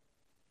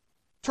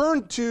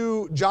 Turn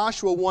to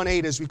Joshua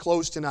 1:8 as we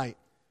close tonight.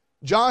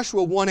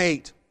 Joshua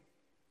 1:8.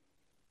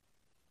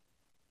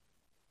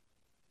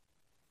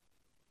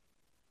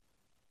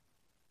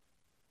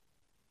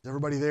 Is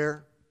everybody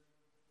there?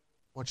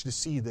 I want you to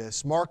see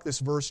this. Mark this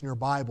verse in your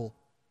Bible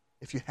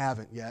if you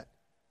haven't yet.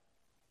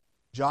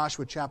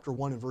 Joshua chapter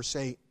 1 and verse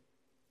 8.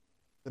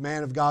 The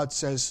man of God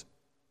says,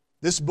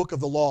 this book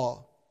of the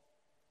law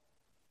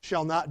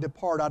shall not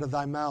depart out of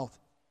thy mouth,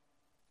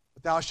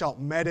 but thou shalt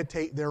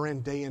meditate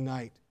therein day and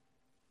night,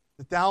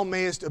 that thou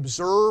mayest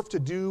observe to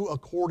do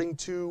according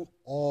to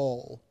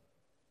all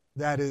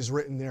that is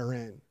written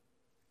therein.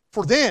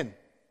 For then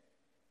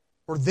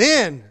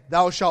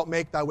thou shalt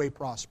make thy way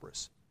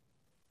prosperous,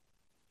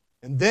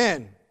 and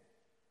then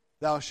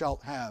thou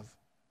shalt have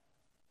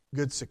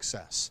good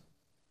success.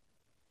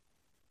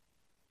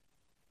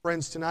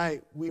 Friends,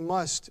 tonight we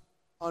must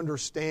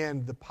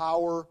understand the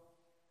power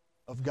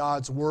of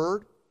God's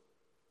Word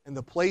and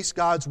the place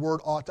God's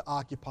Word ought to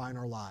occupy in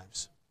our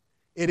lives.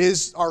 It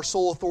is our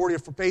sole authority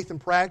for faith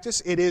and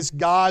practice. It is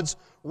God's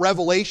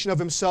revelation of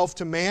Himself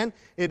to man.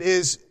 It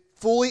is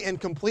fully and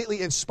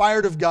completely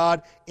inspired of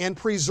God and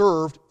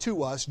preserved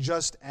to us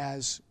just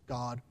as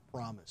God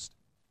promised.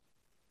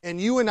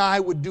 And you and I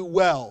would do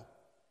well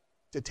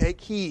to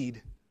take heed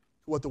to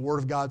what the Word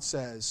of God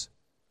says.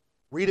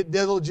 Read it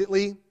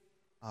diligently.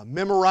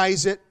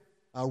 Memorize it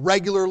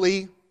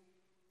regularly,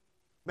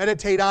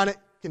 meditate on it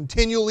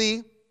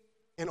continually,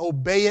 and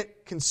obey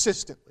it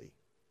consistently.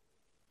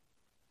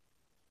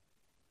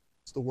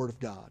 It's the Word of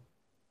God.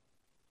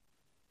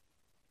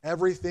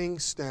 Everything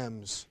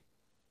stems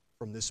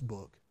from this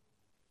book.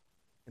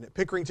 And at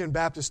Pickerington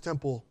Baptist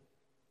Temple,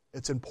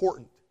 it's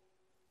important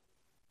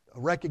to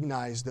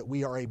recognize that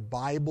we are a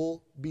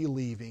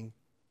Bible-believing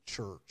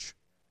church.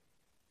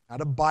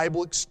 Not a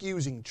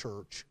Bible-excusing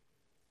church.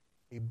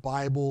 A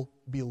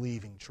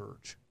Bible-believing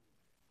church.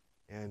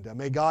 And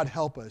may God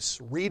help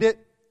us read it,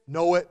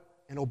 know it,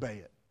 and obey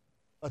it.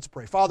 Let's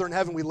pray. Father in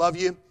heaven, we love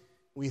you.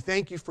 We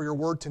thank you for your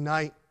word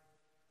tonight.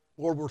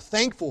 Lord, we're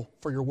thankful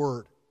for your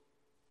word.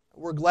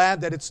 We're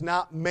glad that it's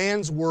not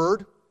man's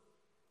word,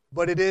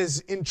 but it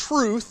is in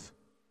truth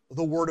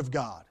the word of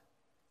God.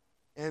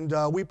 And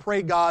we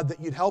pray, God,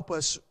 that you'd help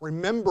us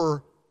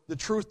remember the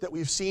truth that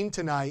we've seen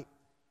tonight.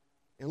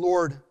 And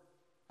Lord,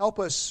 help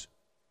us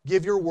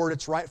give your word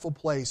its rightful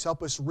place.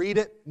 Help us read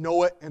it,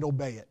 know it, and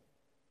obey it.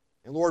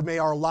 And Lord, may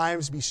our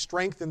lives be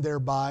strengthened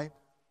thereby.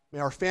 May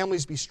our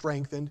families be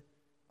strengthened.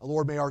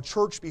 Lord, may our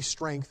church be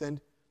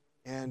strengthened.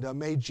 And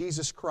may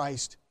Jesus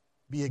Christ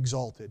be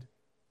exalted.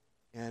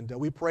 And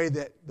we pray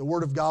that the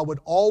Word of God would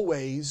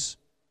always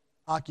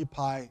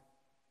occupy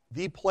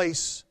the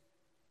place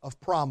of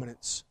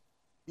prominence,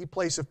 the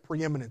place of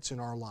preeminence in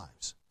our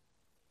lives.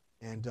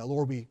 And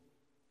Lord, we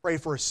pray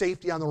for a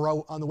safety on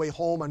the way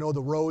home. I know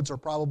the roads are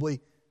probably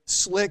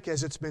slick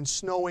as it's been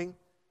snowing.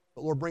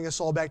 But Lord, bring us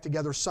all back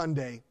together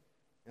Sunday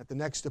at the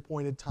next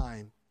appointed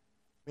time.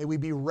 May we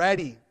be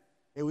ready.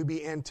 May we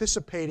be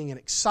anticipating and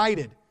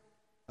excited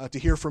to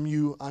hear from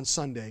you on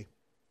Sunday.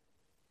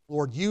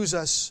 Lord, use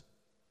us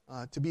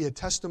to be a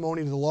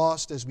testimony to the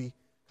lost as we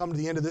come to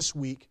the end of this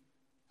week.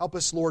 Help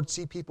us, Lord,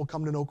 see people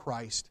come to know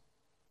Christ.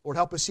 Lord,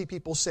 help us see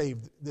people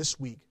saved this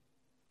week.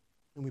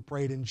 And we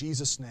pray it in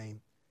Jesus'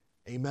 name.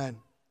 Amen.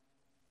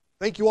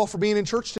 Thank you all for being in church today.